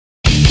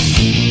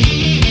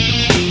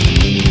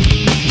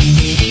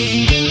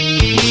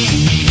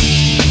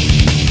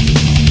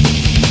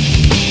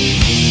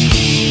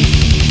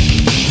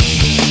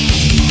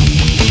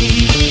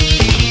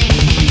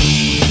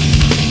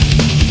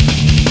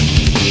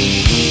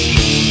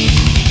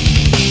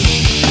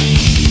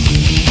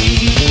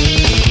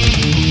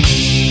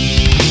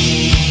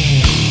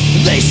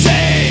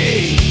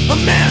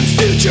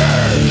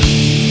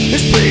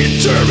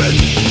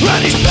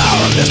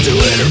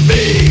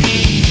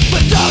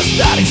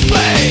that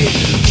explain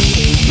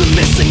the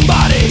missing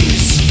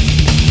bodies,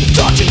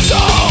 touching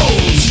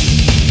souls.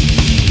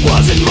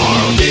 Was it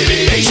moral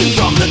deviation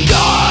from the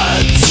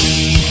gods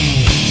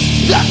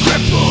that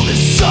crippled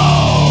his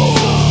soul?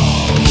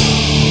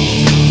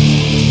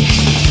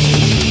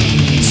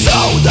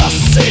 Sow the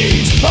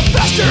seeds of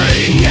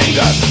festering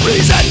anger,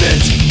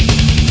 resentment,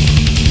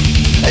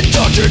 and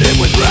tortured him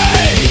with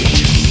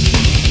rage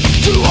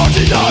towards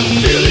an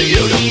unfeeling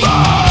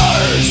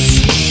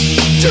universe.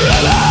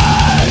 Driven,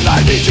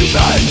 I need to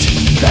vent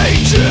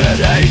hatred,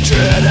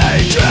 hatred,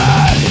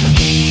 hatred.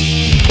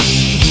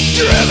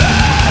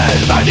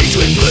 Driven, I need to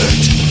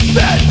inflict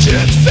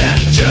vengeance,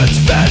 vengeance,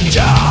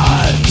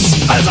 vengeance.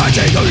 As I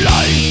take a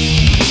life,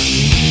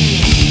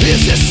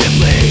 is this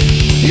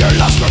simply your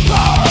lust for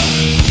power?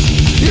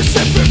 Your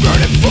simply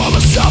burning form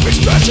of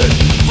self-expression,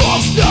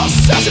 false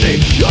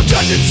necessity, your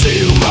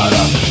tendency to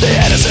murder the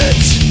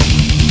innocent,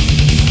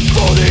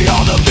 holding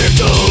all the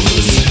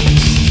victims.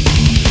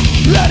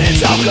 Let its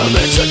outcome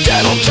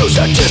incidental to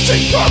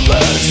sadistic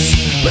purpose.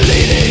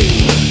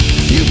 Bleeding,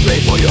 you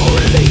plead for your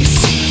release,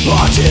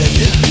 haunted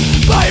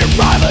by your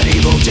private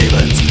evil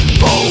demons,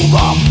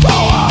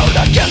 overpowered,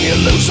 again you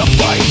lose a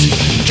fight.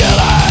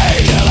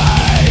 Killing,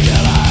 killing,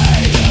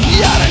 killing, killing.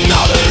 Yet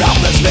another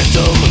helpless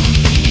victim,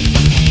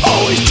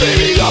 always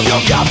dreaming of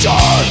your capture.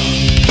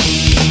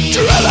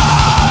 Driven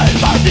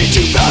by need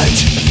to vent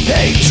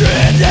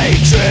hatred,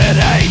 hatred,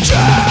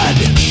 hatred.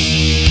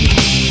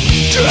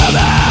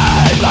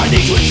 Driven by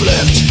need to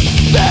inflict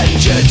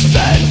vengeance,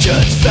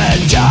 vengeance,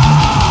 vengeance.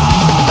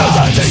 As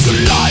I take a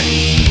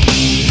life,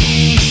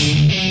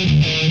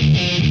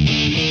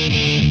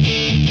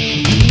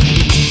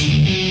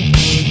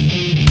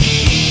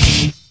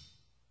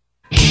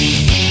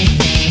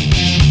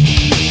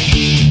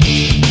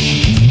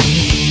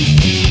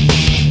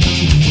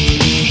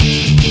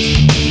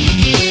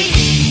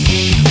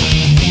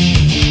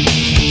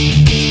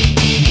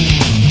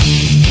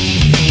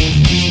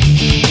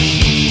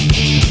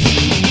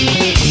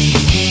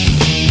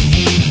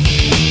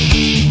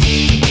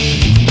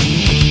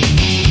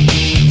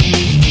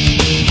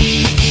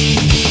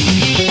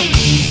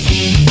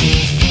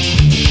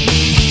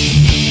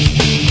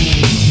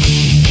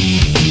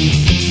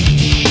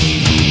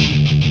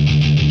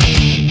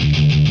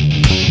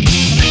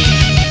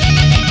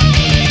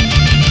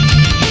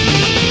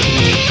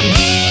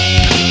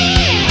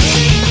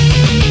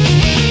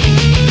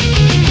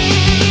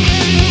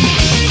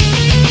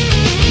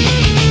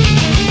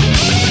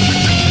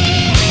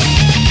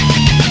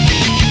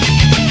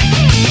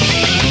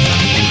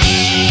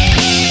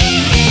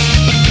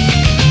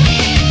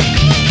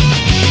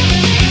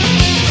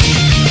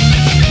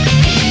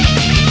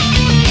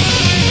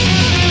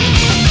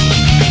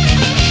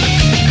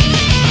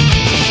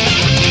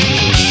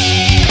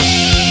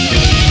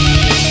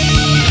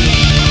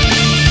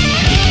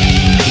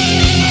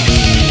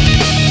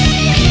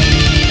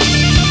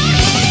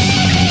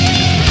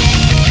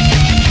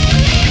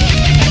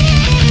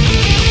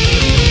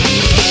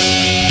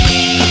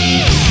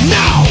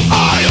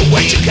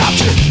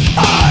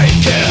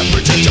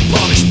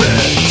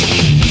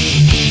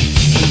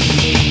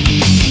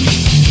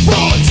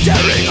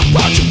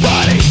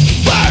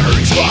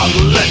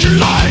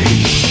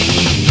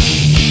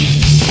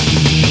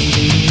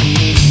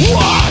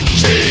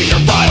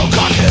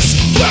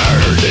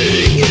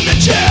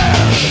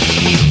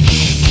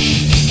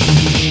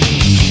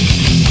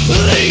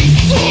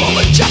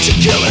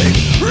 killing,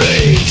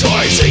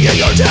 rejoicing in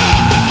your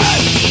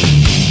death.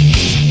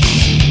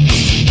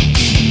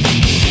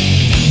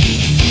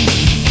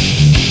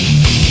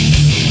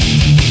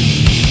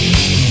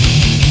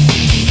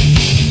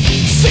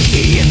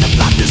 60 in the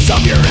blackness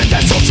of your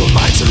antisocial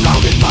mind,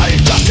 surrounded by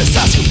injustice,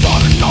 asking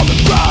pardon all the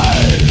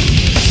pride.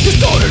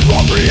 Distorted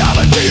robbery